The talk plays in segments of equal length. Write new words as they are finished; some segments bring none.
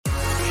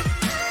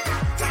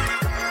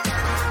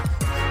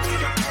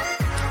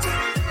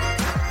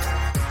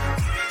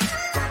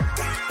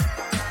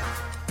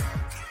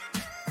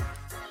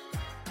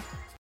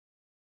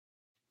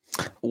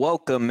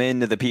Welcome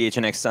into the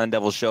PHNX Sun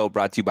Devil Show,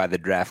 brought to you by the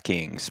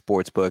DraftKings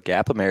Sportsbook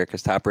app,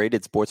 America's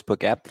top-rated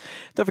sportsbook app.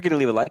 Don't forget to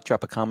leave a like,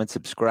 drop a comment,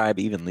 subscribe,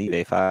 even leave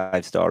a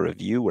 5-star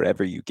review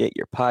wherever you get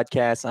your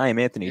podcasts. I am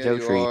Anthony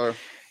Totri,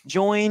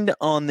 joined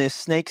on this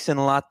Snakes and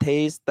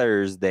Lattes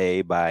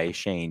Thursday by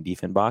Shane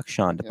Diefenbach,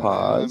 Sean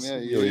DePaz.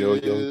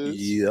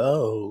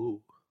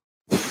 Yo.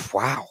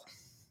 Wow,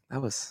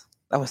 that was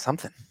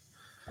something.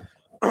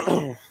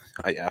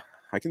 Yeah,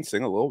 I can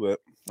sing a little bit.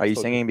 Are you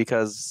singing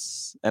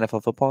because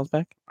NFL football is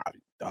back?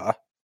 Duh.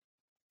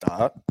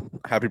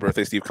 Happy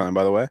birthday, Steve Kime,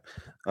 by the way.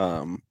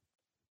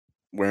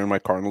 Wearing my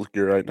Cardinals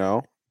gear right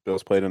now.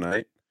 Bills play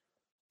tonight.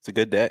 It's a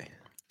good day.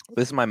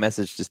 This is my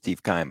message to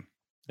Steve Kime.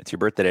 It's your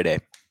birthday today.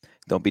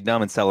 Don't be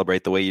dumb and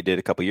celebrate the way you did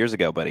a couple years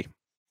ago, buddy.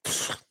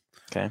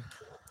 Okay?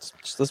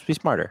 Let's be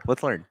smarter.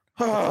 Let's learn.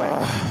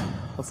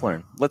 Let's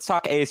learn. Let's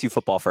talk ASU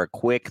football for a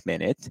quick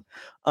minute.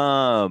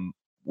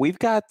 We've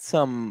got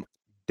some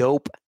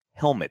dope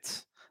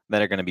helmets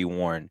that are going to be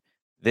worn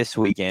this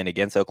weekend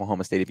against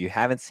Oklahoma State. If you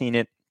haven't seen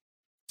it,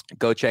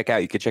 go check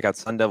out. You can check out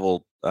Sun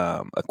Devil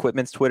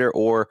Equipment's Twitter,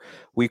 or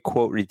we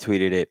quote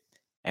retweeted it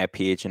at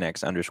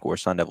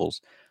PHNX_Sun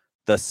Devils.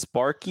 The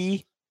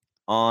Sparky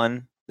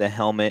on the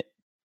helmet.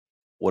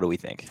 What do we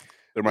think?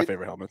 They're my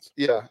favorite helmets.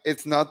 Yeah,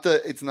 it's not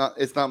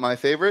my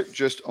favorite,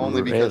 just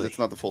only because it's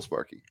not the full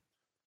Sparky.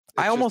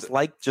 I almost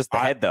like just the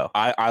head though.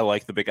 I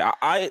like the big.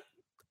 I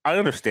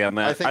understand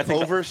that. I think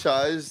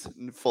oversized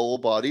full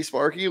body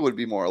Sparky would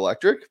be more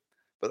electric,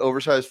 but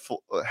oversized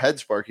full head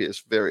Sparky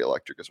is very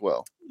electric as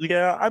well.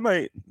 Yeah,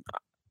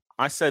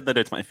 I said that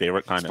it's my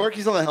favorite kind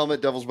Sparky's on the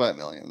helmet, Devils by a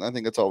million. I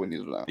think that's all we need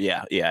to know.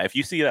 Yeah. If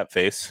you see that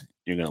face,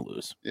 you're gonna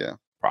lose. Yeah,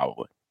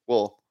 probably.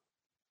 Well,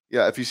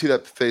 yeah. If you see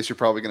that face, you're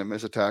probably gonna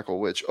miss a tackle.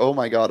 Which, oh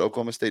my God,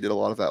 Oklahoma State did a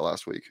lot of that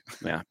last week.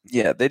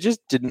 Yeah. They just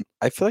didn't.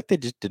 I feel like they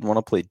just didn't want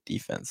to play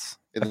defense.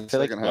 In the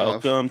second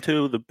half. Welcome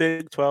to the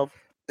Big 12.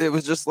 It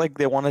was just like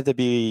they wanted to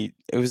be.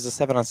 It was a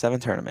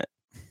 7-on-7 tournament,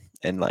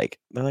 and like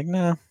they're like,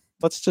 nah,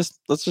 let's just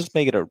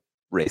make it a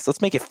race.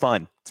 Let's make it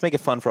fun. Let's make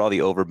it fun for all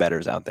the over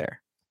bettors out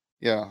there.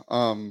 Yeah.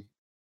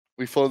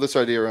 We floated this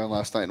idea around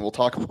last night, and we'll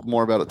talk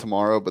more about it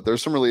tomorrow. But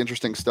there's some really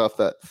interesting stuff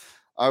that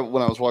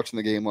when I was watching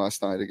the game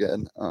last night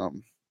again,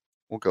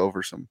 we'll go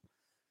over some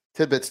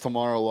tidbits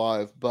tomorrow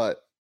live.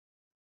 But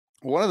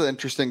one of the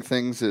interesting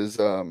things is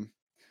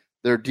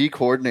their D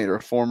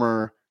coordinator,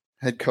 former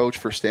head coach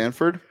for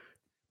Stanford.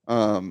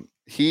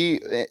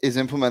 He is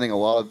implementing a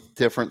lot of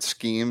different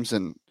schemes,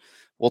 and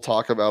we'll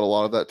talk about a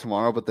lot of that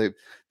tomorrow. But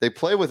they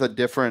play with a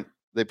different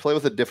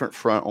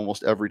front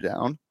almost every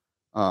down.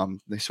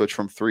 They switch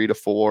from 3 to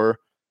 4.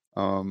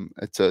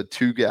 It's a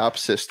 2-gap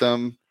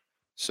system,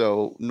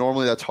 so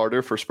normally that's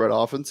harder for spread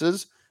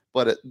offenses.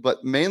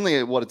 But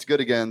mainly what it's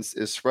good against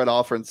is spread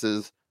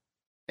offenses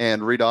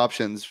and read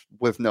options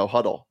with no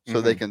huddle, so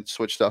they can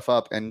switch stuff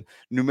up and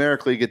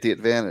numerically get the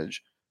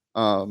advantage.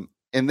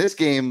 In this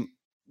game,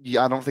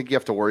 I don't think you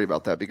have to worry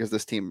about that because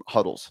this team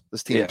huddles.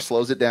 This team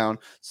slows it down,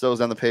 slows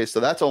down the pace.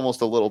 So that's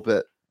almost a little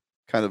bit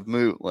kind of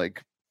moot.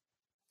 Like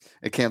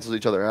it cancels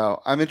each other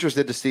out. I'm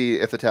interested to see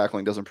if the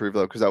tackling does improve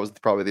though, because that was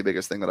probably the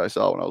biggest thing that I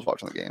saw when I was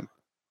watching the game.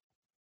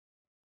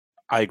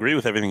 I agree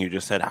with everything you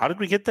just said. How did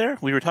we get there?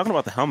 We were talking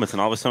about the helmets, and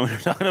all of a sudden we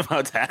were talking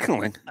about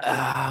tackling.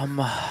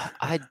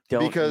 I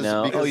don't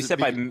know. You said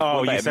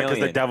because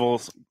the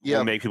Devils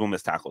will make people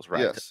miss tackles,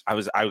 right? Yes. I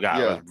was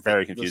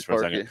very confused for a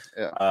second.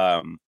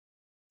 Yeah.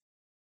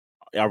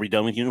 Are we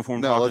done with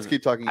uniforms? No, let's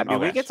keep talking. I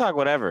mean, we can talk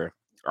whatever.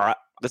 All right,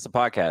 this is a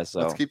podcast, so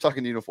let's keep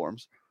talking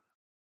uniforms.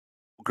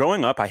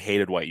 Growing up, I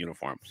hated white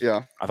uniforms.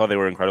 Yeah, I thought they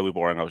were incredibly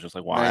boring. I was just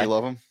like, why? I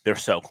love them. They're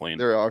so clean.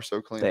 They are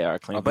so clean. They are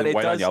clean, but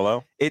white on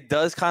yellow. It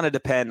does kind of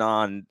depend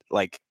on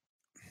like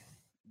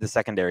the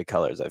secondary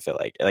colors. I feel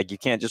like you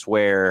can't just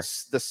wear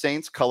the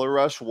Saints color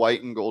rush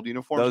white and gold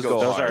uniforms.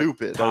 Those are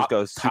stupid. Those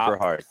go super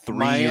hard.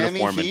 Miami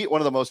Heat, one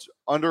of the most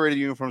underrated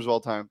uniforms of all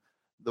time.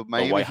 The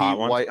Miami white Heat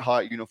white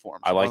hot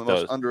uniforms. I like one of the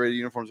those. Most underrated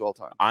uniforms of all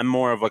time. I'm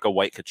more of like a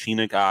white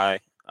Kachina guy.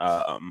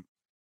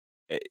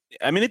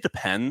 I mean, it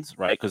depends,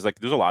 right? Because like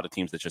there's a lot of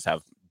teams that just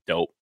have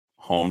dope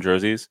home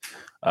jerseys.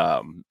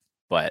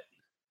 But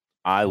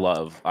I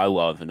love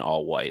an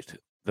all white.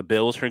 The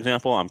Bills, for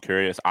example, I'm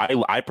curious.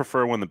 I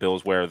prefer when the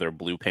Bills wear their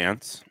blue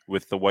pants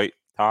with the white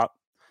top,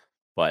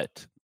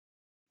 but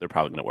they're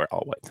probably going to wear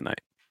all white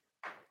tonight.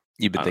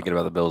 You've been thinking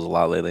about the Bills a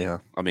lot lately, huh?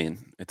 I mean,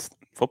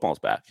 football's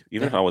back.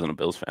 Even if I wasn't a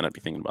Bills fan, I'd be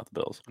thinking about the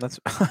Bills. That's.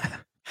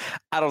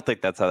 I don't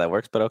think that's how that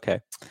works, but okay.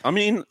 I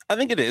mean, I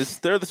think it is.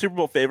 They're the Super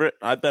Bowl favorite.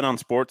 I've been on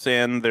sports,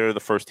 and they're the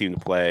first team to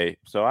play,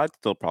 so I'd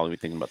still probably be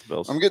thinking about the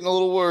Bills. I'm getting a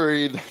little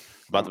worried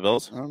about the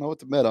Bills. I don't know what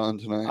to bet on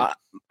tonight.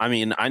 I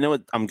mean, I know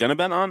what I'm gonna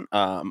bet on.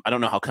 I don't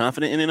know how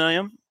confident in it I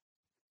am,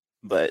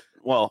 but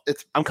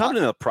I'm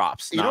confident in the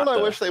props. You know what I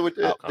wish they would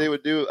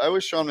do? I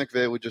wish Sean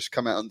McVay would just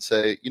come out and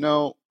say,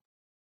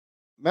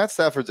 Matt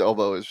Stafford's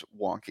elbow is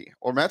wonky,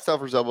 or Matt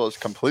Stafford's elbow is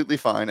completely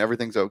fine.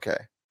 Everything's okay.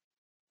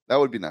 That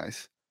would be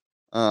nice.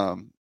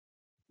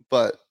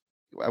 But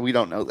we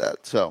don't know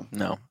that. So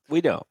no,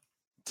 we don't.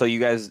 So you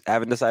guys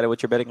haven't decided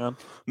what you're betting on?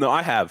 No,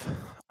 I have.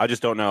 I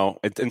just don't know.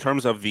 In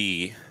terms of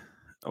the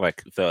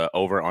like the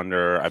over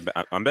under.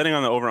 I'm betting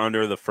on the over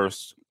under the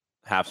first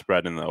half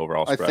spread and the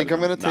overall I spread. think I'm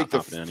going to not take the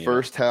confident in either.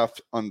 first half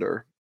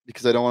under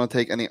because I don't want to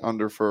take any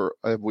under for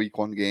a week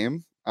 1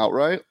 game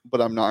outright,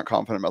 but I'm not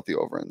confident about the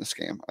over in this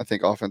game. I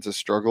think offenses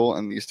struggle,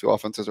 and these two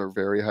offenses are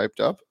very hyped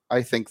up.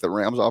 I think the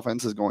Rams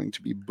offense is going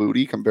to be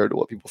booty compared to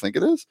what people think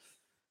it is.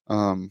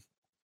 But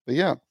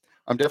yeah,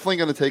 I'm definitely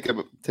going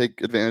to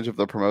take advantage of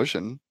the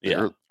promotion,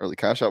 the early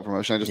cash out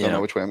promotion. I just don't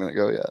know which way I'm going to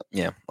go yet.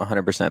 Yeah,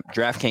 100%.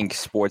 DraftKings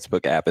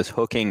Sportsbook app is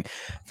hooking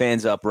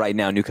fans up right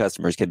now. New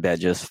customers can bet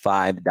just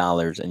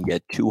 $5 and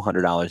get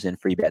 $200 in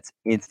free bets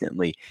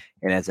instantly.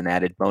 And as an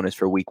added bonus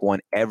for week 1,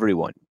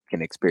 everyone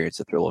can experience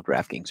the thrill of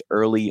DraftKings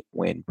early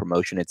win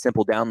promotion. It's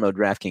simple. Download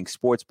DraftKings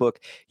Sportsbook,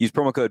 use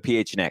promo code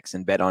PHNX,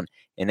 and bet on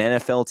an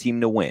NFL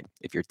team to win.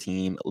 If your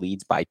team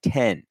leads by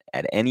 10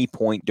 at any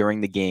point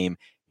during the game,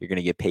 you're going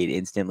to get paid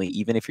instantly,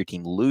 even if your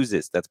team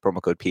loses. That's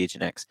promo code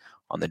PHNX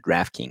on the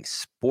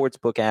DraftKings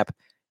Sportsbook app.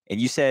 And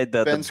you said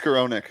Ben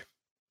Skowronek.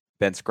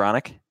 Ben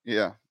Skowronek?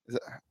 Yeah.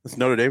 It's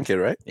Notre Dame kid,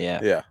 right?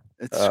 Yeah.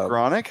 It's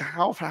Skowronek?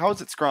 How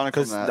is it Skowronek?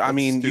 Because I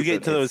mean, you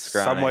get to those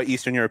somewhat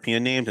Eastern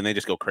European names, and they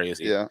just go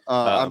crazy. Yeah.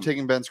 I'm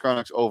taking Ben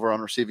Skowronek's over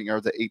on receiving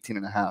yards at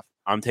 18.5.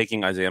 I'm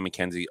taking Isaiah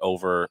McKenzie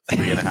over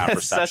 3.5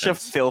 receptions. Such a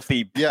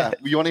filthy bet. Yeah.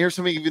 You want to hear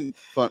something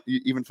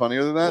even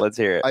funnier than that? Let's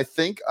hear it. I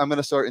think I'm going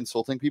to start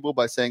insulting people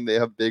by saying they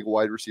have big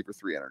wide receiver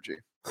 3 energy.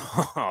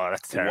 Oh,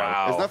 that's terrible.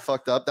 Wow. Isn't that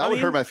fucked up? That would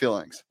hurt my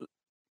feelings.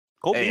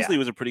 Cole Beasley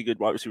was a pretty good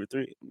wide receiver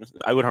 3.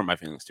 I would hurt my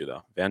feelings too,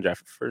 though. Van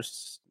Jefferson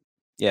first.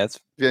 Yeah,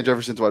 it's Van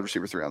Jefferson's wide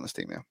receiver 3 on this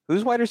team. Yeah.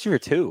 Who's wide receiver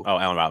 2? Oh,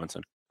 Allen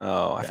Robinson.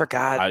 Oh, I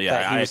forgot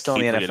that he was still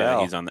in the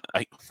NFL. He's on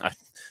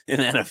in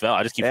the NFL.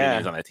 I just keep forgetting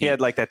he's on that team. He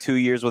had like that 2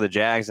 years with the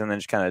Jags and then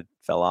just kind of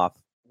fell off.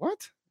 What?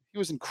 He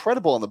was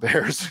incredible on the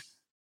Bears.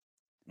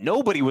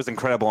 Nobody was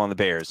incredible on the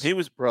Bears. He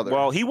was brother.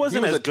 Well, he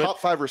wasn't as good. Top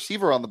 5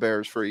 receiver on the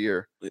Bears for a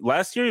year.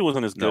 Last year, he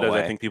wasn't as good as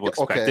I think people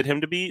expected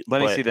him to be.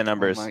 Let me see the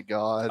numbers. Oh my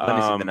god. Let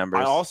me see the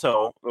numbers. I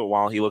also,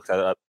 while he looked at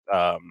it,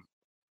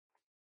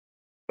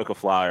 took a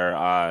flyer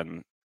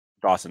on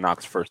Dawson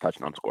Knox first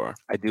touchdown scorer.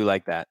 I do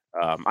like that.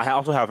 I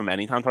also have him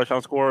anytime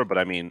touchdown scorer, but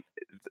I mean,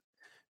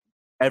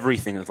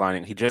 everything is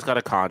lining. He just got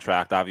a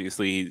contract.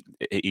 Obviously,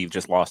 he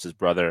just lost his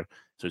brother,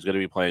 so he's going to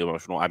be playing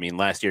emotional. I mean,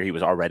 last year he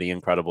was already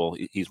incredible.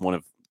 He's one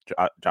of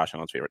Josh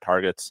Allen's favorite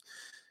targets.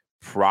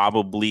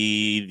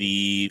 Probably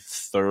the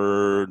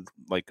third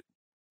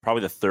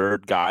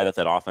guy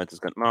that offense is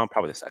going to, no,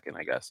 probably the second,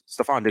 I guess.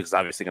 Stephon Diggs is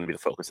obviously going to be the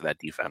focus of that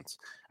defense.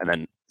 And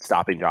then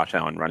stopping Josh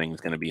Allen running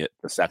is going to be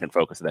the second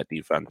focus of that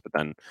defense. But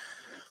then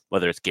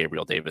whether it's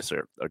Gabriel Davis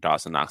or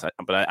Dawson Knox,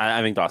 but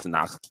I think Dawson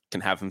Knox is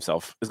going to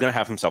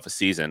have himself a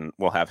season,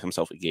 will have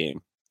himself a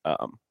game.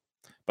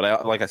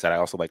 But like I said, I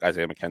also like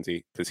Isaiah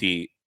McKenzie because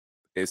he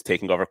is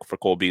taking over for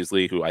Cole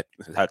Beasley, who I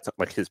had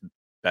like his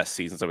best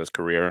seasons of his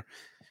career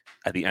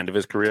at the end of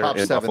his career Top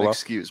in 7, Buffalo.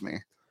 excuse me.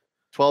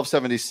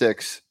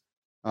 1276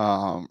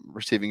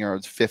 receiving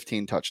yards,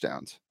 15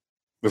 touchdowns.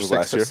 This was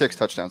last year. 6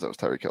 touchdowns. That was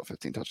Tyreek Hill,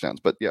 15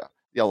 touchdowns. But yeah,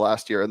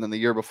 last year. And then the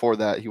year before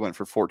that, he went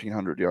for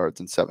 1,400 yards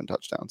and 7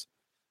 touchdowns.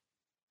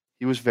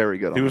 He was very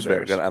good. He was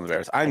very good on the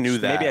Bears. I knew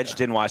that. Maybe I just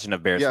didn't watch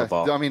enough Bears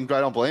football. I mean, I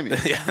don't blame you.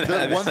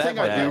 The one thing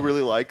I do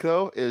really like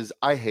though is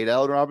I hate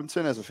Allen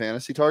Robinson as a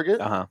fantasy target.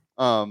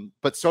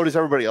 But so does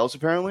everybody else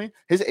apparently.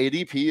 His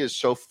ADP is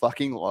so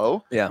fucking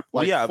low. Yeah.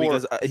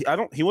 Because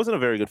he wasn't a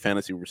very good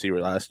fantasy receiver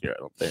last year. I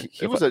don't think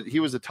he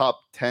was a top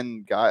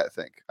 10 guy. I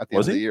think at the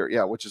end of the year.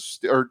 Yeah, which is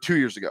 2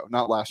 years ago,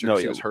 not last year.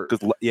 He was hurt.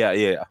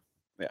 Yeah.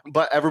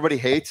 But everybody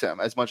hates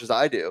him as much as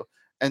I do.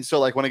 And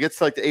so, like, when it gets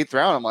to, like, the 8th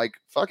round, I'm like,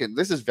 fucking,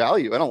 this is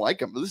value. I don't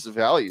like him, but this is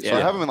value. So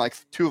I have him in, like,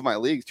 2 of my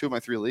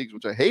 3 leagues,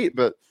 which I hate,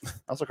 but I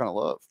also kind of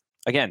love.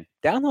 Again,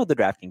 download the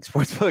DraftKings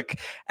Sportsbook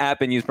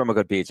app and use promo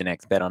code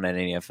PHNX. Bet on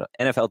any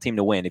NFL team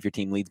to win. If your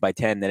team leads by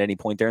 10 at any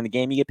point during the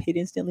game, you get paid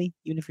instantly,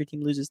 even if your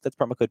team loses. That's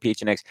promo code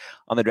PHNX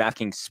on the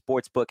DraftKings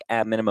Sportsbook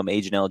app. Minimum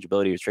age and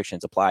eligibility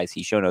restrictions apply.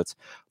 See show notes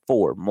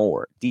for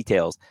more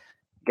details.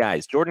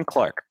 Guys, Jordan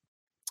Clark,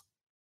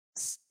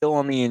 still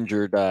on the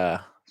injured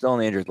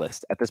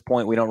list. At this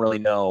point, we don't really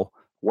know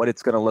what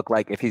it's going to look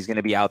like if he's going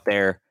to be out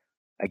there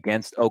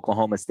against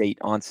Oklahoma State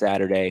on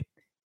Saturday.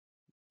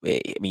 I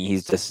mean,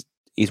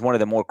 he's one of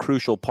the more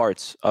crucial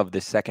parts of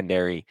the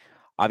secondary.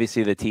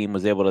 Obviously, the team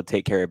was able to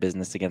take care of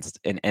business against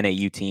an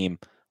NAU team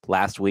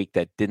last week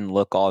that didn't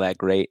look all that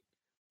great.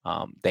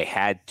 They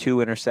had 2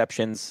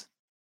 interceptions,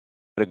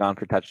 could have gone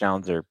for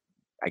touchdowns, or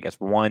I guess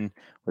one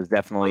was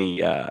definitely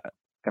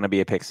going to be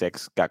a pick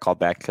 6, got called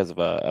back because of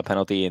a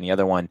penalty, and the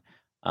other one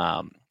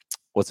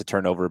was a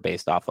turnover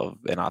based off of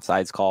an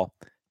offsides call.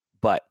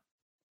 But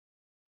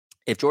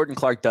if Jordan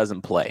Clark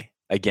doesn't play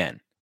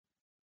again,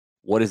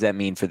 what does that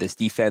mean for this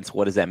defense?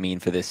 What does that mean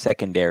for this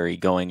secondary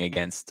going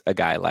against a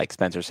guy like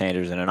Spencer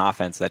Sanders in an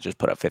offense that just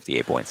put up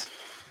 58 points?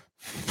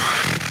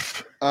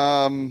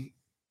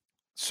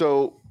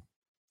 So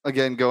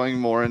again, going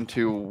more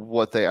into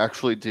what they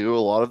actually do, a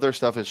lot of their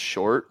stuff is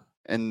short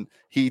and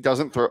he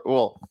doesn't throw.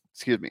 Well,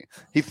 excuse me,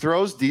 he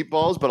throws deep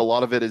balls, but a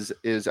lot of it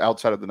is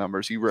outside of the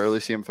numbers. You rarely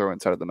see him throw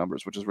inside of the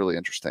numbers, which is really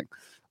interesting.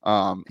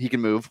 He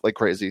can move like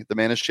crazy. The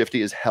man is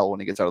shifty as hell when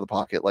he gets out of the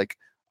pocket. Like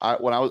I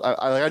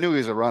knew he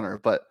was a runner,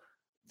 but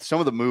some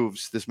of the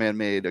moves this man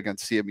made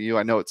against CMU,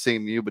 I know it's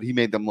CMU, but he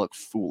made them look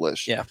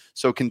foolish. Yeah.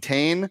 So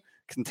contain,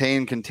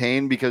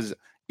 because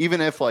even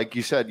if, like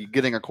you said, you're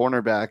getting a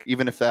cornerback,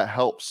 even if that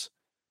helps,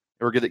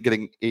 or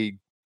getting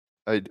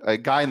a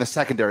guy in the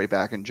secondary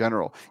back in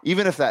general,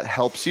 even if that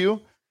helps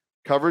you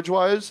coverage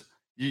wise,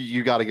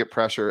 you got to get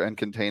pressure and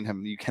contain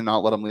him. You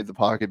cannot let him leave the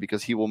pocket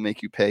because he will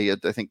make you pay.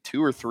 I think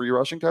 2 or 3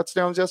 rushing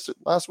touchdowns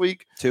last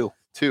week.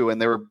 Two,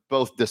 and they were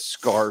both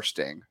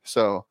disgusting.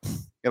 So you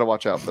got to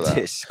watch out for that.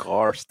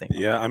 Disgusting.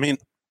 Yeah, I mean,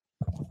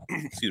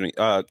 excuse me.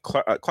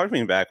 Clark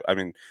being back, I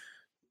mean,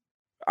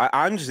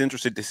 I'm just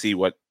interested to see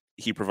what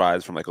he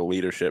provides from like a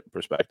leadership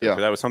perspective. Yeah.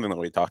 That was something that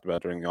we talked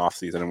about during the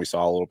offseason, and we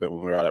saw a little bit when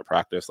we were out at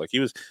practice. Like, he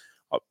was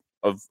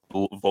a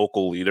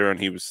vocal leader, and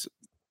he was,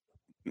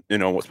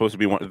 was supposed to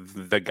be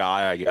the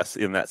guy, I guess,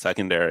 in that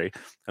secondary.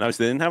 And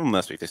obviously, they didn't have him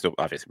last week. They still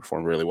obviously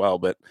performed really well,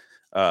 but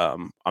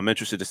I'm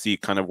interested to see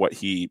kind of what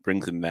he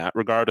brings in that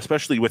regard,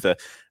 especially with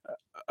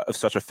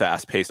such a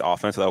fast-paced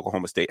offense that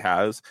Oklahoma State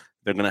has.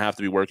 They're going to have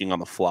to be working on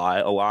the fly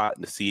a lot,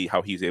 and to see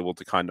how he's able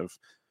to kind of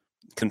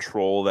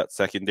control that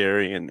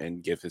secondary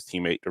and give his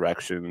teammate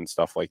direction and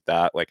stuff like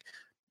that. Like,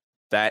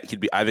 that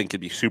I think could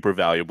be super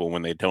valuable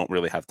when they don't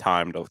really have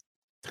time to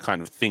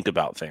kind of think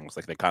about things.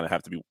 Like, they kind of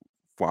have to be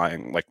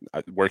flying, like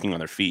working on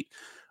their feet,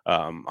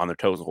 on their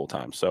toes the whole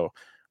time. So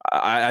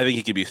I think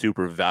it could be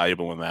super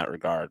valuable in that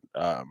regard.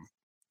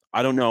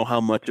 I don't know how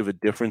much of a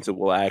difference it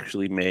will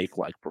actually make,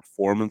 like,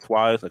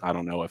 performance-wise. Like, I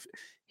don't know if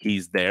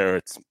he's there,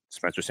 it's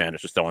Spencer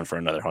Sanders just throwing for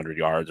another 100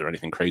 yards or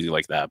anything crazy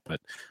like that.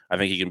 But I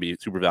think he can be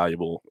super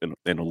valuable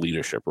in a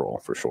leadership role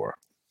for sure.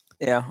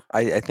 Yeah,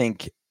 I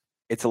think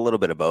it's a little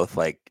bit of both.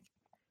 Like,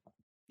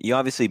 you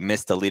obviously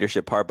missed the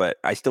leadership part, but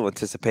I still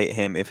anticipate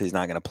him, if he's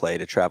not going to play,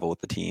 to travel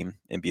with the team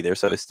and be there.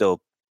 So to still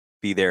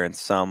be there in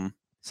some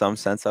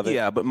sense of it.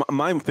 Yeah, but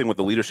my thing with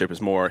the leadership is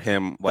more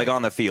him like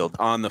on the field.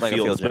 On the like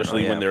field, field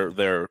especially general, when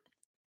they're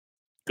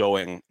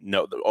going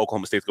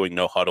Oklahoma State's going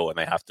no huddle, and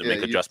they have to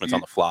make adjustments on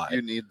the fly.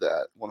 You need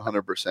that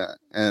 100%,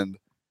 and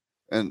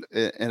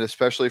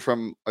especially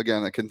from,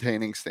 again, a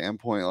containing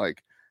standpoint,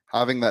 like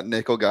having that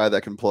nickel guy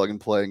that can plug and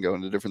play and go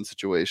into different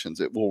situations,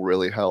 it will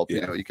really help.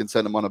 Yeah. You can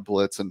send him on a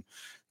blitz, and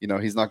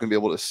he's not going to be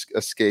able to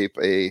escape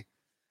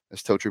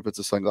as Totri puts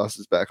his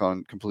sunglasses back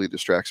on, completely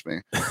distracts me.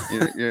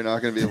 You're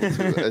not going to be able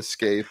to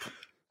escape.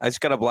 I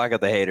just got to block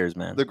out the haters,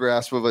 man. The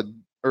grasp of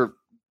or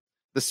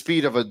the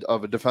speed of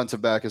a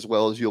defensive back, as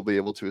well as you'll be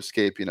able to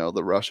escape,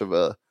 the rush of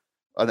an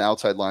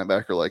outside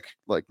linebacker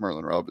like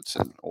Merlin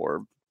Robinson,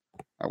 or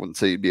I wouldn't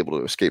say you'd be able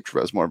to escape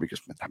Trevez Moore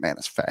because that man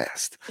is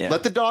fast. Yeah.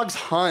 Let the dogs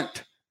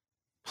hunt,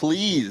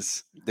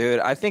 please. Dude,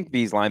 I think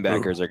these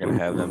linebackers are going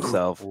to have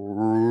themselves.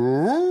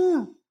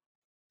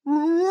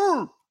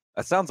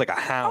 That sounds like a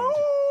hound.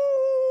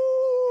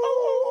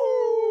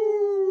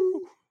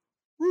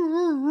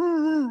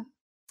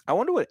 I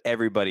wonder what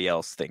everybody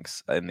else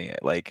thinks in the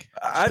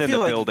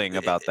building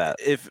about that.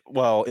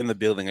 In the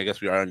building, I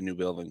guess we are in a new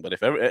building. But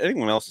if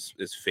anyone else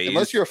is phased,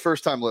 unless you're a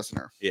first-time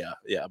listener, yeah.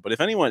 But if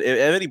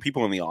any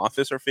people in the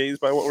office are phased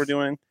by what we're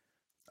doing,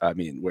 I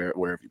mean, where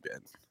have you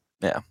been?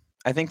 Yeah,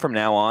 I think from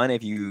now on,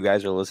 if you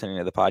guys are listening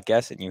to the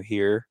podcast and you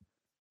hear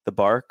the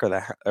bark or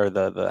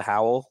the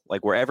howl,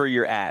 like wherever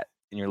you're at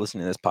and you're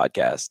listening to this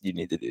podcast, you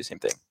need to do the same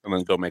thing. And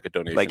then go make a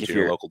donation to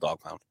your local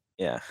dog pound.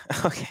 Yeah.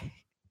 Okay.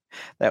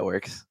 That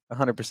works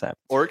 100%.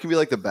 Or it can be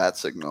like the bat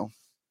signal.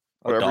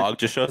 A dog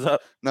just shows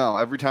up? No,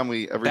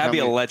 that'd be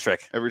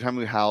electric. Every time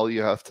we howl,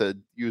 you have to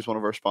use one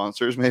of our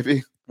sponsors,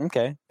 maybe.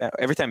 Okay.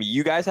 Every time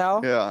you guys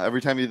howl? Yeah, every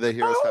time they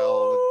hear us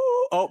howl.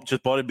 Oh,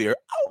 just bought a beer.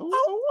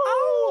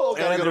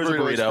 Gotta go to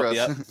Burrito Express.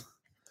 Yep.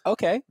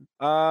 Okay.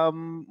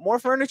 More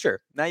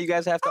furniture. Now you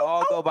guys have to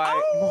all go buy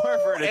more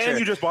furniture. And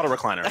you just bought a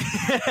recliner.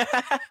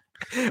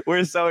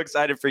 We're so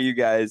excited for you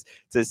guys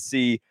to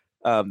see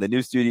the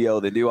new studio,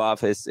 the new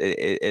office.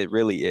 It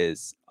really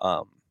is.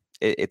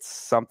 It's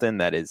something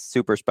that is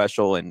super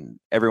special, and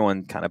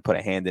everyone kind of put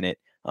a hand in it.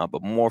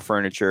 But more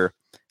furniture.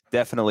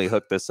 Definitely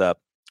hook this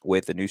up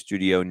with the new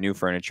studio, new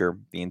furniture,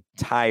 the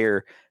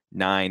entire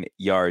 9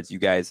 yards. You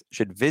guys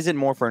should visit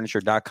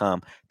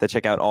morefurniture.com to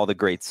check out all the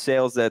great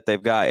sales that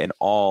they've got and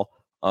all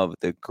of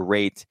the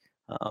great,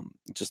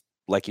 just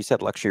like you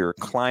said, luxury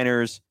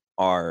recliners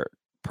are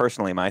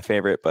personally my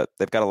favorite, but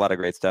they've got a lot of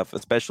great stuff,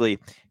 especially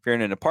if you're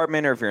in an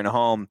apartment or if you're in a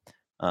home.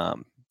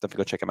 Definitely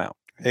go check them out.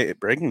 Hey,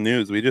 breaking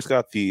news. We just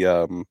got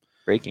the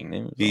breaking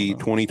news. The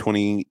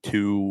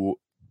 2022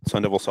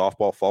 Sun Devil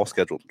softball fall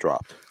schedule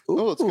dropped. Oh,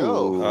 let's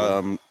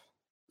go.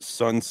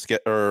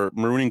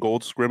 Maroon and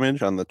Gold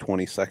scrimmage on the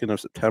 22nd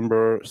of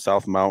September.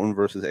 South Mountain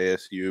versus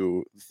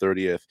ASU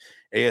 30th.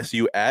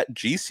 ASU at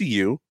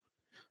GCU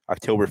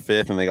October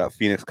 5th, and they got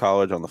Phoenix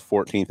College on the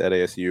 14th at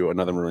ASU.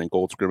 Another Maroon and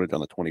Gold scrimmage on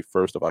the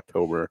 21st of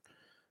October.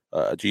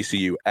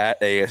 GCU at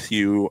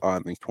ASU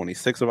on the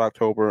 26th of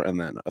October, and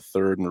then a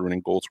third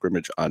Marooning Gold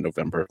scrimmage on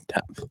November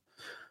 10th.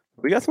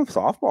 We got some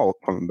softball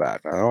coming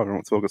back. I know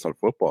everyone's focused on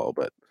football,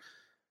 but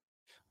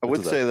I would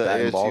this is say a that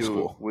bat and ball ASU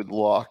school. would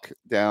lock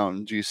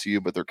down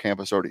GCU, but their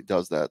campus already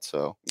does that.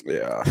 So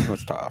Yeah,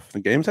 that's tough. The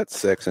game's at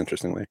 6,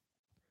 interestingly.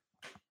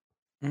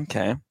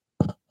 Okay.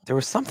 There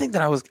was something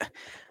that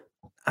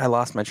I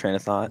lost my train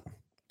of thought.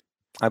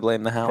 I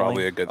blame the howling.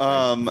 Probably a good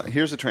thing.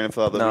 here's a train of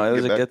thought. That No, we it can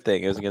was get a back- good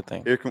thing. It was a good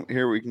thing.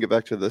 Here we can get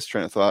back to this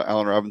train of thought.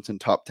 Allen Robinson,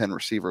 top 10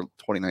 receiver,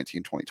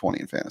 2019-2020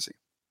 in fantasy.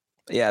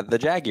 Yeah, the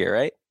Jag year,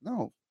 right?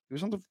 No, he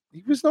was on the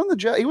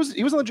Jag. He was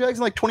on the Jags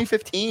in like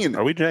 2015.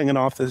 Are we jagging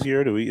off this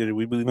year? Do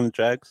we believe in the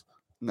Jags?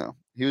 No,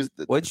 he was.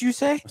 What'd you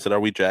say? I said, are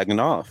we jagging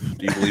off?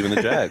 Do you believe in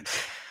the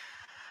Jags?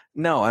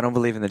 No, I don't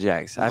believe in the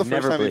Jags. I've I've the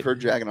first never. time we've heard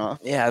jagging off.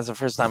 Yeah, it's the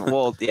first time.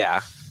 Well,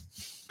 yeah.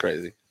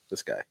 Crazy.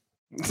 This guy.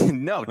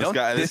 No, don't.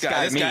 This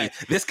guy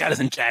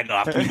doesn't jag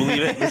off. Can you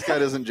believe it? This guy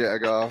doesn't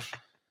jag off.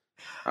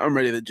 I'm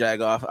ready to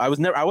jag off. I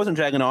wasn't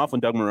jagging off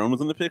when Doug Marrone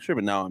was in the picture,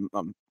 but now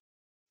I'm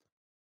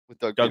With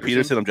Doug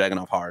Peterson. I'm jagging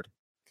off hard.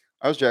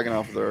 I was jagging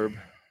off with Herb.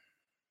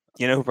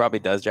 You know who probably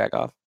does jack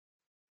off?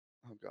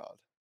 Oh God.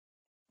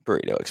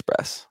 Burrito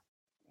Express.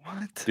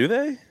 What, Do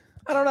they?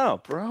 I don't know,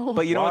 bro?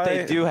 but you know what they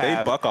Why? do have?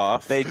 They buck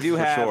off. They do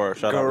for have sure.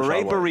 Shout out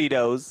great Rashad White.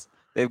 burritos.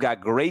 They've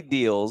got great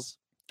deals,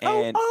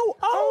 and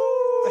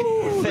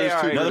Oh! they There's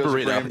are two Another burritos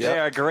burrito. framed. They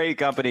are a great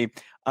company.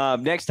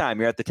 Next time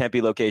you're at the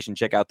Tempe location,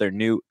 check out their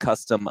new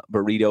custom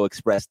Burrito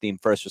Express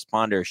themed first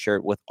responder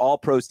shirt with all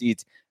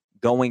proceeds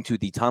going to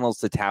the Tunnels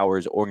to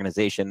Towers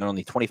organization. They're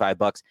only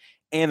 $25,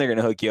 and they're going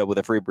to hook you up with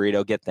a free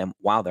burrito. Get them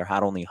while they're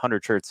hot. Only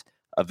 100 shirts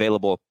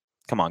available.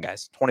 Come on,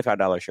 guys.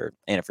 $25 shirt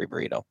and a free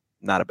burrito.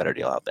 Not a better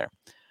deal out there.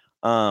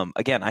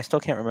 Again, I still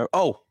can't remember.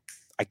 Oh,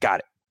 I got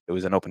it. It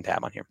was an open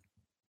tab on here.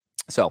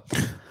 So,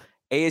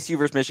 ASU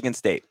versus Michigan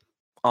State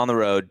on the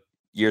road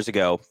years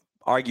ago.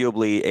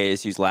 Arguably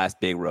ASU's last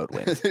big road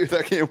win. Dude,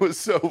 that game was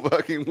so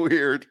fucking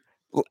weird.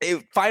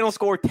 Final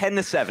score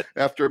 10-7.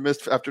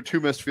 After two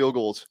missed field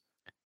goals.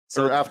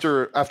 So Or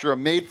after a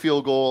made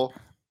field goal,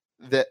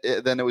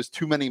 then it was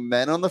too many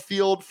men on the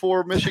field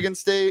for Michigan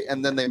State,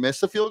 and then they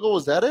missed a field goal.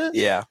 Was that it?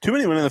 yeah, Too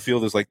many men in the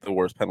field is like the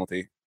worst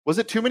penalty. Was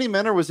it too many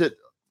men, or was it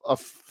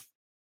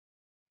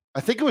I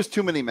think it was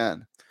too many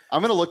men.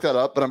 I'm gonna look that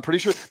up, but I'm pretty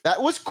sure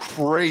that was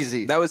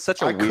crazy. that was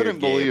such a I weird couldn't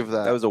game. believe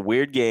that. That was a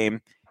weird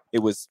game. It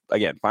was,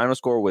 again, final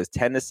score was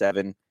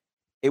 10-7.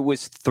 It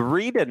was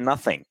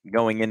 3-0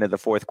 going into the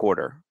fourth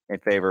quarter in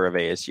favor of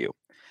ASU.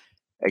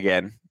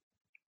 Again,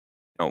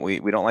 we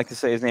don't like to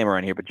say his name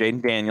around here, but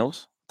Jaden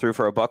Daniels threw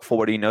for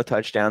 $140, no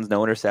touchdowns,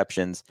 no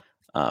interceptions.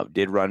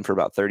 Did run for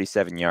about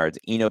 37 yards.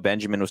 Eno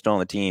Benjamin was still on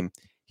the team.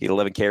 He had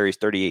 11 carries,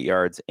 38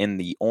 yards, and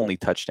the only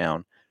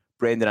touchdown.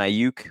 Brandon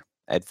Ayuk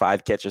had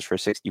 5 catches for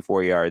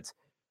 64 yards.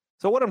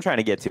 So what I'm trying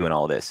to get to in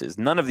all this is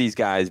none of these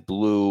guys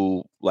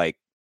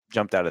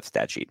jumped out of the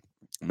stat sheet.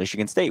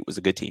 Michigan State was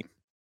a good team.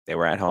 They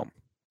were at home.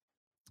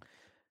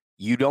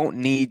 You don't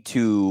need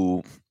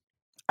to.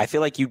 I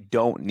feel like you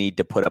don't need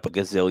to put up a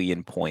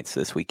gazillion points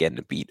this weekend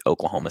to beat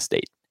Oklahoma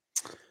State.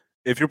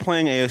 If you're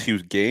playing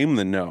ASU's game,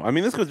 then no. I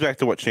mean, this goes back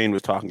to what Shane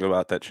was talking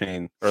about,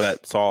 that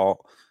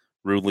Saul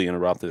rudely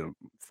interrupted him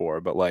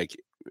for. But like,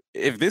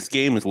 if this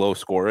game is low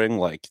scoring,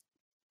 like,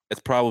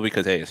 it's probably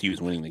because ASU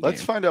is winning the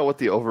Let's game. find out what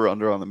the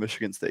over/under on the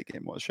Michigan State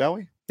game was, shall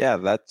we? Yeah,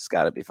 that's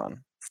got to be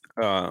fun.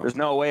 There's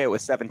no way it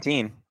was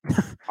 17.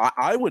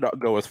 I would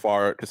go as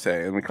far to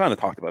say, and we kind of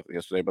talked about it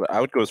yesterday, but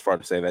I would go as far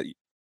to say that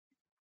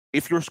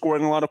if you're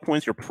scoring a lot of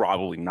points, you're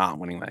probably not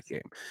winning that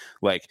game.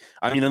 Like,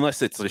 I mean,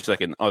 unless it's just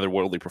like an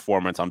otherworldly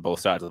performance on both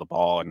sides of the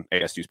ball and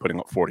ASU's putting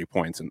up 40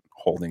 points and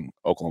holding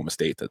Oklahoma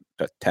State to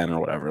 10 or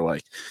whatever.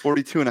 Like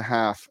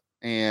 42.5,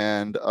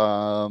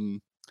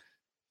 and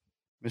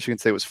Michigan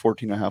State was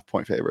 14.5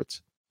 point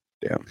favorites.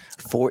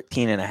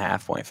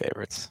 14.5 point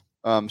favorites.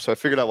 So I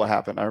figured out what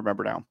happened. I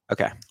remember now.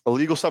 Okay.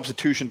 Illegal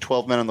substitution,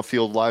 12 men on the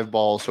field, live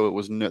ball, so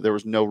there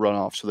was no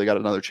runoff, so they got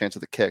another chance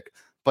at the kick.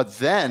 But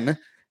then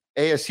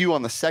ASU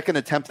on the second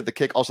attempt at the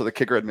kick, also the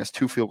kicker had missed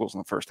 2 field goals in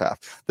the first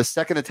half. The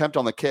second attempt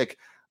on the kick,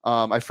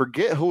 I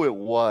forget who it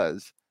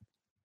was.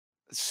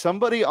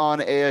 Somebody on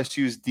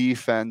ASU's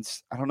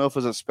defense, I don't know if it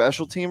was a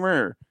special teamer.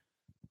 Or,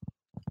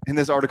 in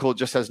this article, it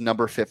just says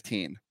number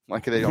 15.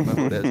 Like they don't know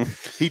who it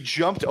is. He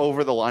jumped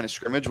over the line of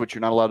scrimmage, which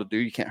you're not allowed to do.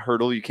 You can't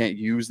hurdle. You can't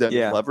use that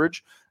as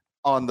leverage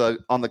on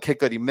the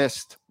kick that he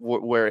missed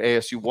where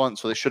ASU won.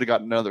 So they should have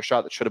gotten another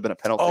shot. That should have been a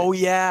penalty. Oh,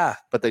 yeah.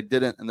 But they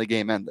didn't, and the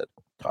game ended.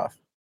 tough.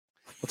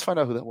 Let's find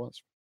out who that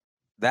was.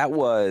 That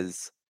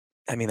was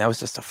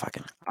just a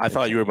fucking. I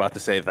thought you were about to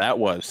say that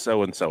was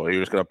so and so.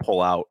 You're just gonna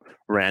pull out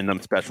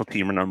random special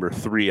teamer number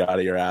 3 out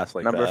of your ass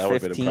like number that. That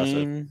would have been impressive.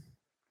 15.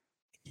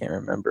 Can't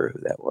remember who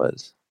that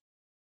was.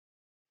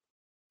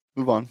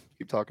 Move on.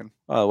 Keep talking.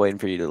 Oh, waiting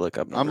for you to look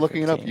up. I'm number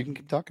looking it up. 15. You can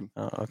keep talking.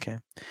 Oh, okay.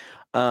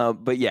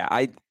 But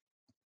yeah,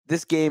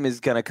 this game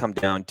is going to come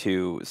down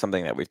to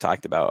something that we've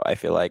talked about, I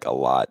feel like, a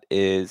lot,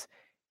 is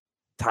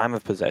time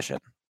of possession.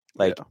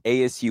 Like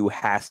ASU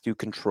has to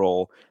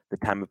control the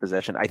time of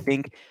possession.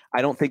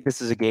 I don't think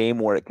this is a game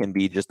where it can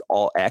be just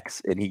all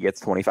X and he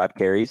gets 25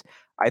 carries.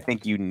 I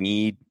think you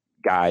need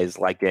guys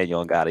like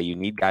Daniel Ngata. You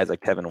need guys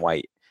like Kevin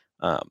White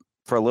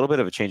for a little bit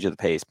of a change of the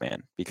pace,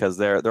 man, because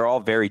they're all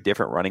very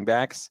different running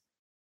backs,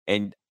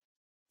 and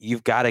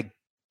you've got to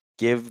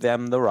give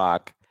them the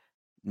rock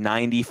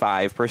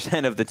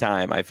 95% of the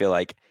time. I feel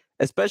like,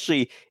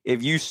 especially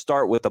if you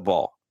start with the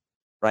ball,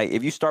 right?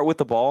 If you start with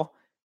the ball,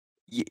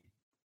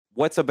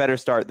 what's a better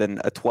start than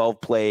a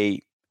 12-play,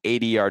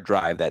 80-yard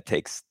drive that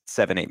takes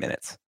 7-8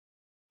 minutes?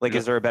 Like,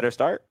 is there a better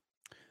start?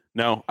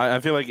 No, I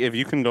feel like if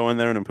you can go in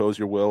there and impose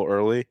your will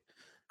early,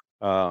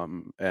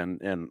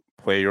 and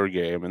play your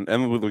game,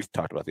 and we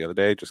talked about the other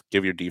day, just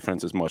give your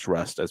defense as much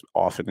rest as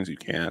often as you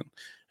can,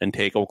 and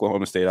take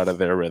Oklahoma State out of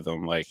their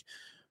rhythm. Like,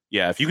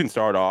 yeah, if you can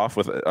start off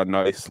with a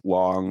nice,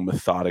 long,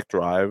 methodic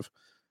drive,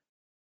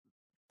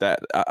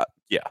 I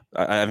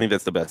think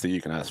that's the best that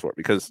you can ask for,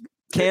 because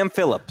Cam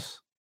Phillips.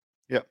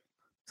 Yep.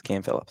 It's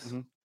Cam Phillips.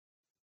 Mm-hmm.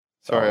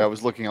 Sorry, I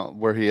was looking at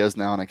where he is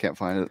now, and I can't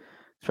find it.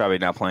 He's probably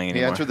not playing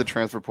anymore. He entered the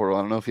transfer portal. I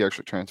don't know if he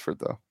actually transferred,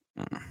 though.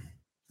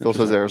 Still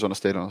says Arizona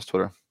State on his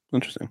Twitter.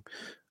 Interesting.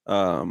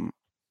 But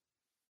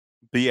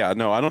yeah,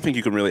 no, I don't think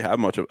you can really have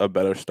much of a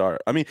better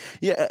start. I mean,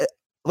 yeah,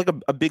 like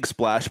a big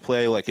splash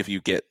play, like if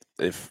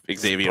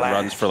Xavier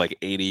runs for like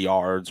 80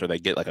 yards, or they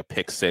get like a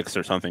pick six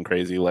or something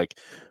crazy, like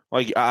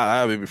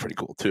that would be pretty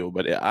cool too.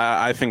 But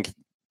I think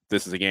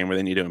this is a game where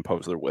they need to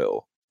impose their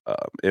will,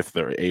 if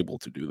they're able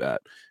to do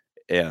that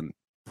and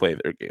play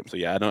their game. So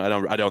yeah, I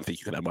don't think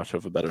you can have much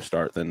of a better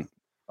start than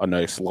a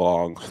nice,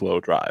 long, slow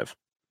drive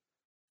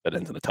that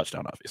ends in a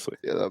touchdown, obviously.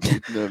 Yeah,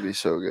 that'd be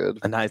so good.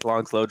 A nice,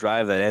 long, slow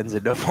drive that ends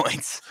in no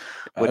points.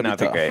 Would not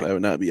be great. That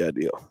would not be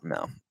ideal.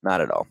 No, not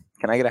at all.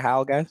 Can I get a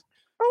howl, guys?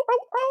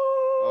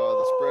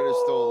 The spread is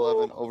still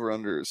 11. Over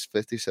under is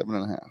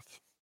 57.5.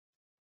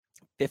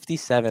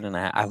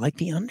 57.5. I like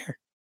the under.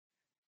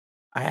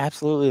 I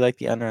absolutely like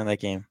the under in that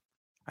game.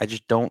 I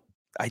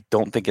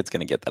don't think it's going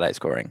to get that high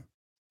scoring.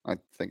 I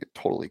think it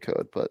totally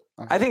could, but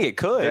I think it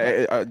could.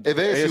 If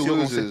ASU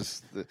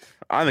loses,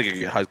 I think it could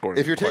get high scoring.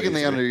 If you're taking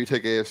the under, you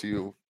take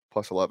ASU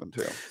plus 11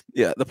 too.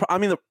 Yeah, the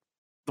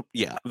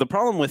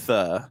problem with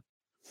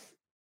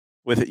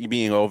it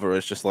being over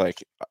is just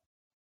like,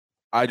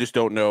 I just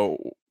don't know.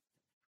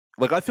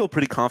 Like, I feel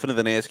pretty confident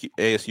that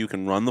ASU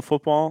can run the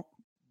football,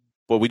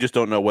 but we just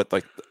don't know what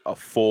like a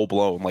full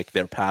blown, like,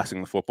 they're passing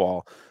the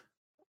football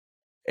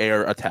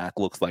air attack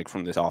looks like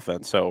from this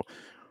offense. So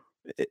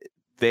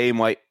they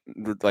might,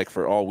 like,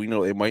 for all we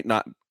know, they might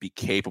not be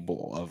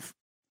capable of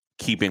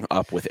keeping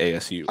up with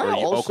ASU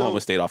or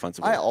Oklahoma State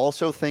offensively. I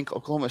also think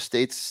Oklahoma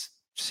State's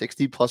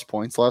 60+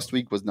 points last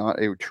week was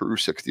not a true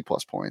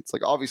 60+ points.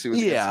 Like, obviously it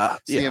was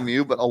against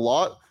CMU, but a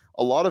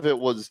lot of it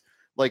was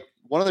like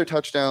one of their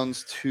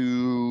touchdowns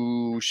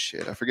to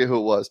I forget who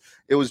it was.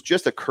 It was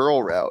just a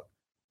curl route,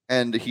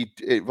 and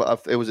it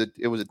was a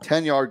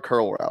 10-yard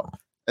curl route.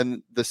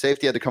 And the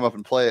safety had to come up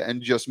and play it and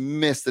just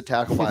missed the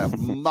tackle by a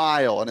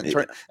mile, and it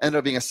ended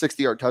up being a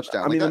 60-yard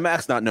touchdown. I mean, the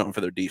MAC's not known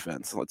for their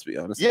defense. Let's be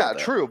honest. Yeah,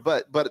 true,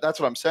 but that's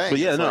what I'm saying. But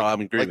yeah, I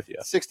agree with you.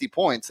 60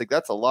 points, like,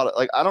 that's a lot of,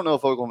 like, I don't know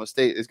if Oklahoma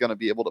State is going to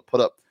be able to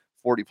put up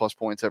 40+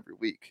 points every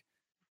week.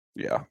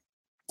 Yeah,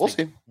 we'll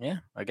see. Yeah,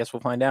 I guess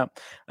we'll find out.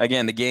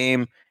 Again, the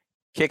game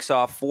kicks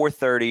off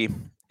 4:30.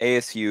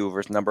 ASU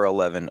versus number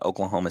 11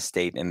 Oklahoma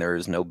State, and there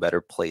is no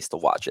better place to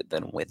watch it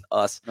than with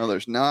us. No,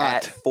 there's not.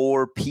 At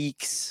Four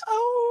Peaks.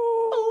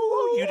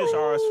 You just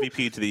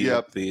RSVP to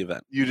the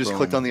event. You just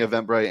clicked on the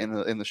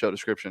Eventbrite in the show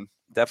description.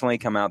 Definitely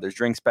come out. There's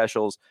drink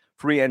specials,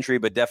 free entry,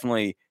 but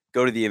definitely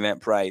go to the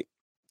Eventbrite.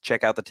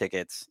 Check out the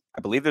tickets.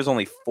 I believe there's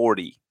only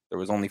 40. There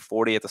was only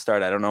 40 at the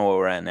start. I don't know where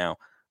we're at now.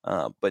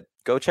 But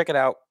go check it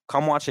out.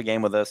 Come watch the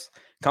game with us.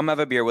 Come have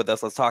a beer with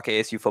us. Let's talk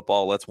ASU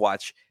football. Let's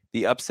watch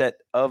the upset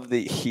of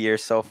the year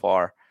so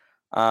far.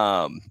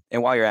 And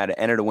while you're at it,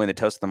 enter to win the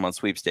Toast of the Month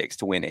sweepstakes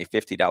to win a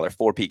 $50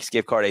 Four Peaks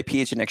gift card, a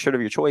PHNX shirt of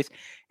your choice,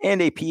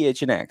 and a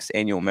PHNX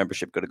annual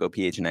membership. Go to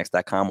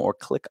gophnx.com or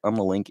click on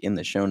the link in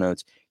the show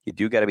notes. You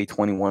do got to be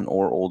 21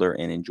 or older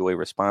and enjoy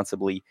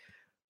responsibly.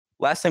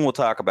 Last thing we'll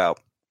talk about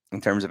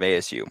in terms of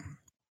ASU.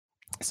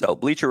 So,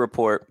 Bleacher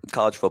Report,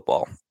 college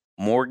football.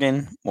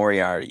 Morgan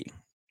Moriarty,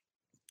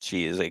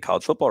 she is a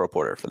college football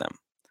reporter for them,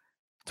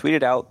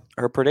 tweeted out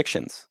her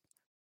predictions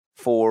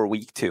for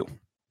week 2.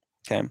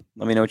 Okay,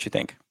 let me know what you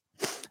think.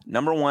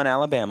 Number 1,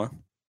 Alabama,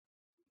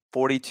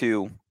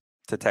 42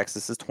 to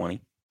Texas's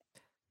 20.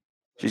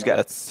 She's got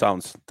that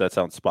sounds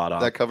spot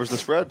on. That covers the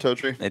spread,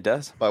 Totri. It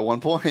does by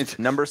 1 point.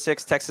 Number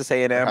 6, Texas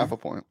A&M, half a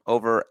point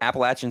over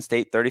Appalachian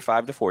State,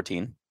 35 to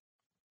 14.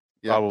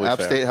 Yeah, App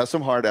State has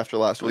some heart after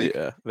last week.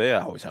 Yeah, they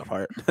always have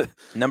heart.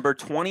 Number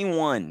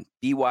 21,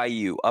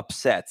 BYU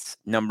upsets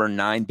number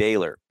 9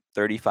 Baylor,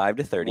 35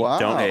 to 30. Wow.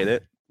 Don't hate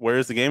it. Where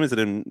is the game? Is it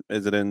in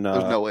There's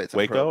no way it's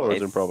Waco or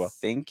is it in Provo? I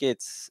think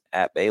it's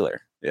at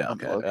Baylor. Yeah.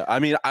 Okay. I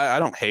mean, I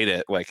don't hate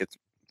it. Like, it's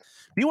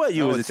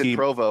BYU is a team. In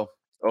Provo.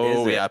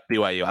 Oh yeah,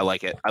 BYU. I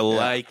like it. I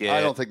like it.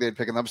 I don't think they'd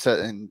pick an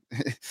upset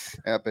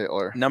at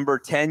Baylor. Number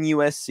 10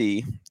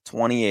 USC,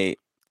 28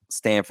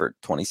 Stanford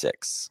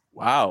 26.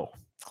 Wow.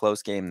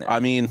 Close game there. I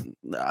mean,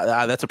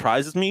 that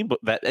surprises me,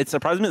 but it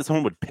surprises me that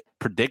someone would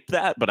predict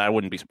that. But I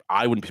wouldn't be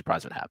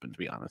surprised if it happened, to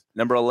be honest.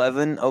 Number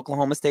 11,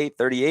 Oklahoma State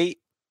 38.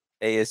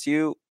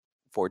 ASU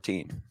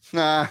 14.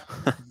 Nah.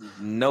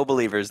 No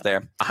believers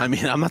there. I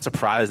mean, I'm not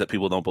surprised that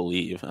people don't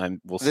believe.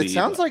 We'll see. It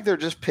sounds like they're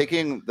just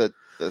picking the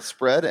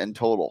spread and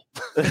total.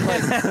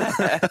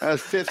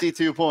 That's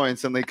 52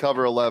 points, and they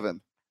cover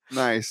 11.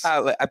 Nice.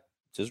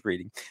 Just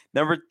reading.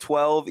 Number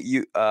 12,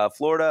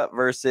 Florida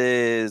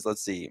versus,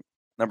 let's see,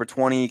 number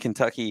 20,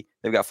 Kentucky.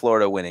 They've got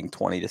Florida winning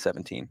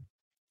 20-17.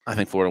 I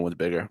think Florida wins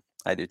bigger.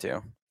 I do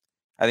too.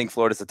 I think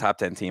Florida's the top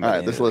 10 team. All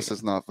right, this list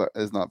is not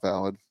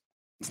valid.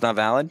 It's not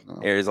valid? No.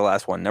 Here's the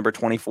last one. Number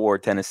 24,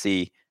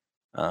 Tennessee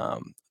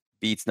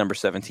beats number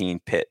 17,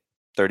 Pitt,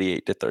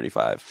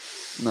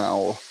 38-35.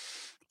 No.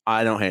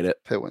 I don't hate it.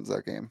 Pitt wins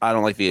that game. I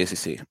don't like the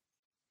ACC.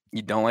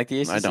 You don't like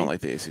the ACC? I don't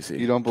like the ACC.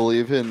 You don't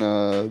believe in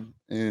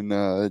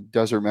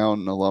Desert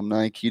Mountain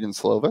alumni Keaton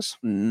Slovis?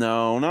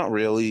 No, not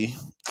really.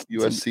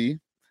 USC?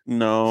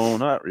 No,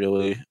 not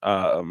really.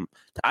 I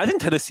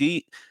think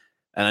Tennessee,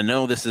 and I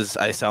know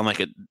I sound like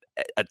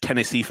a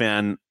Tennessee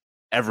fan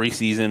every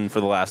season for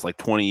the last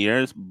 20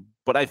 years,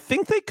 but I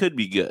think they could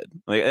be good.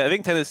 I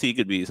think Tennessee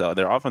could be so.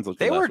 Their offense looks.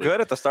 They were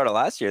good at the start of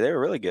last year. They were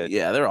really good.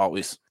 Yeah, they're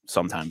always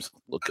sometimes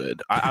look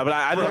good.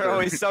 They're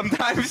always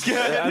sometimes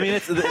good. I mean,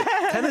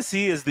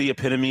 Tennessee is the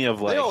epitome of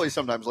They always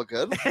sometimes look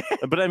good.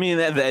 But I mean,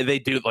 they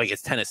do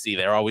it's Tennessee.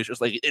 They're always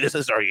just this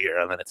is our year,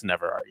 and then it's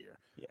never our year.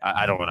 Yeah.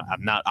 I don't want to.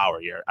 I'm not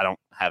our year. I don't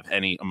have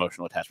any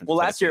emotional attachment. Well,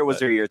 last year was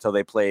their year until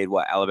they played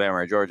Alabama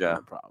or Georgia.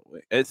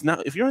 Probably it's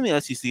not. If you're in the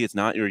SEC, it's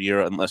not your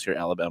year unless you're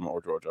Alabama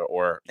or Georgia,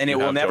 and it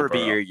will never be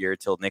your year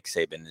till Nick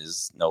Saban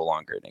is no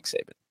longer Nick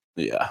Saban.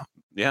 Yeah.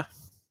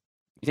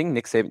 You think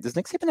Nick Saban? Does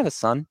Nick Saban have a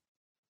son?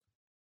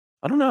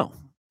 I don't know.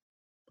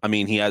 I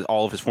mean, he has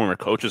all of his former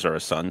coaches are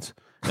his sons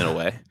in a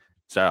way.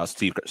 Shout out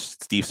Steve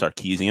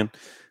Sarkisian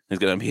is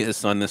going to be his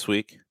son this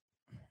week.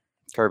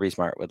 Kirby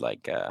Smart would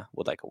like a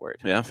word.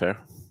 Yeah, fair.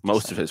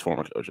 Most of his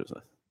former coaches.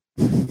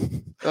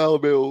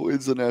 Alabama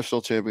wins the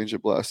national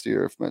championship last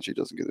year if Mechie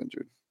doesn't get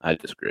injured. I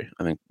disagree.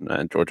 I think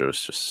Georgia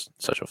was just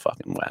such a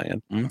fucking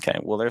wagon. Okay,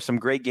 well, there's some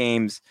great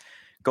games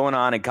going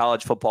on in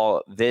college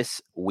football this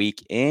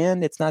week,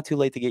 and it's not too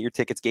late to get your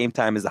tickets. Game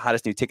Time is the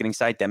hottest new ticketing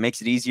site that makes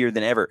it easier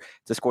than ever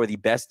to score the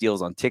best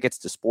deals on tickets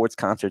to sports,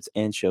 concerts,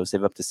 and shows.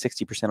 Save up to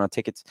 60% on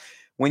tickets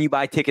when you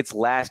buy tickets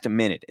last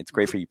minute. It's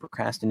great for you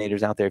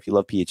procrastinators out there. If you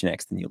love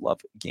PHNX, then you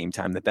love Game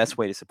Time. The best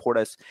way to support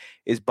us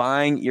is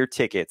buying your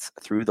tickets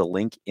through the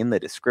link in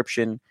the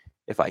description.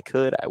 If I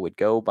could, I would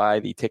go buy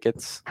the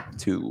tickets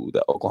to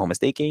the Oklahoma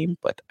State game,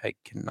 but I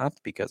cannot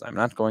because I'm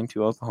not going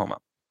to Oklahoma.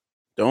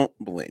 Don't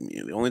blame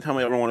you. The only time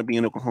I ever want to be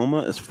in Oklahoma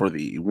is for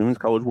the Women's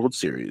College World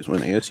Series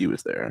when ASU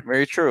is there.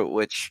 Very true,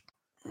 which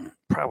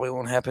probably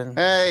won't happen.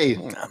 Hey!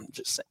 I'm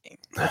just saying.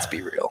 Let's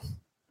be real.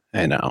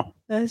 I know.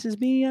 Let's just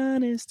be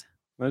honest.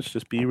 Let's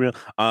just be real.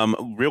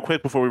 Real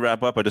quick before we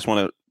wrap up, I just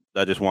want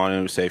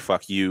to say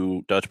fuck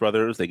you, Dutch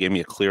Brothers. They gave me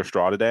a clear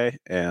straw today,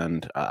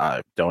 and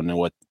I don't know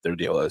what their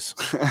deal is.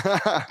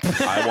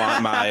 I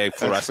want my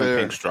fluorescent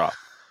pink straw.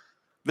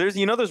 There's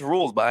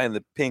rules behind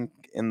the pink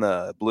and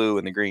the blue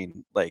and the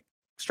green,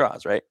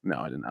 straws, right? No,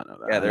 I did not know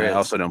that. Yeah, there is. I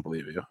also don't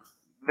believe you.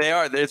 They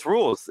are. It's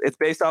rules. It's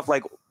based off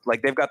like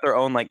they've got their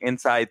own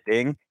inside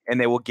thing, and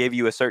they will give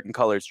you a certain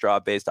colored straw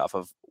based off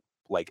of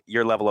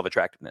your level of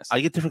attractiveness. I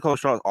get different colored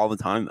straws all the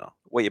time, though.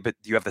 Wait, but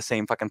do you have the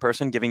same fucking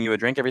person giving you a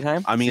drink every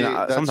time? I mean,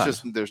 that's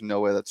sometimes. there's no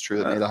way that's true.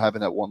 That may not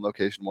happen at one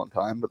location one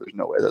time, but there's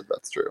no way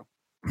that's true.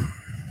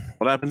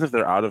 What happens if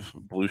they're out of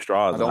blue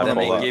straws? Then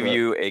they give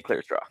you a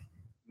clear straw.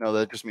 No,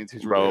 that just means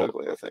he's really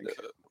ugly, I think.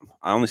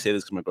 I only say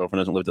this because my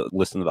girlfriend doesn't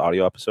listen to the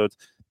audio episodes.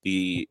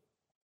 The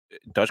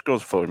Dutch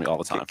girls forward me all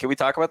the time. Can we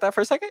talk about that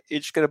for a second?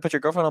 You're just going to put your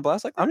girlfriend on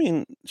blast like that? I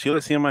mean, she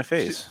likes seeing my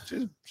face.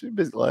 She's a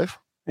busy life.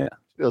 Yeah.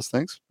 She does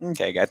things.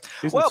 Okay, guys.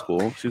 She's in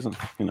school. She's in,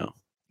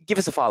 Give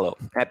us a follow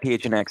at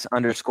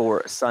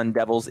PHNX_Sun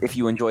Devils if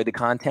you enjoyed the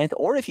content,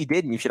 or if you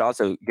didn't, you should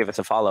also give us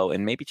a follow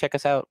and maybe check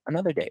us out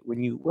another day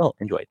when you will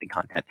enjoy the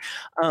content.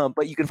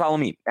 But you can follow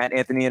me at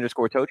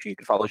Anthony_Totri. You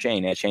can follow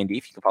Shane at Shane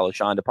Deef. You can follow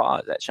Sean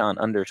DePaz at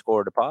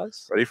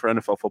Sean_DePaz. Ready for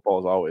NFL football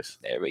as always.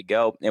 There we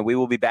go. And we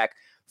will be back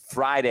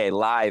Friday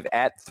live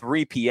at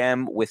 3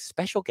 p.m. with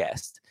special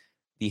guest,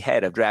 the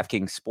head of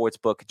DraftKings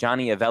Sportsbook,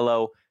 Johnny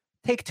Avello.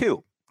 Take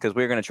 2, because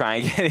we're going to try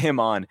and get him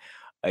on.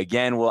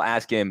 Again, we'll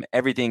ask him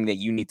everything that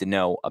you need to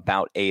know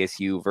about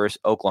ASU versus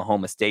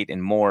Oklahoma State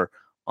and more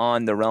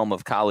on the realm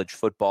of college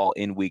football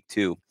in week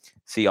 2.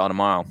 See y'all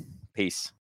tomorrow. Peace.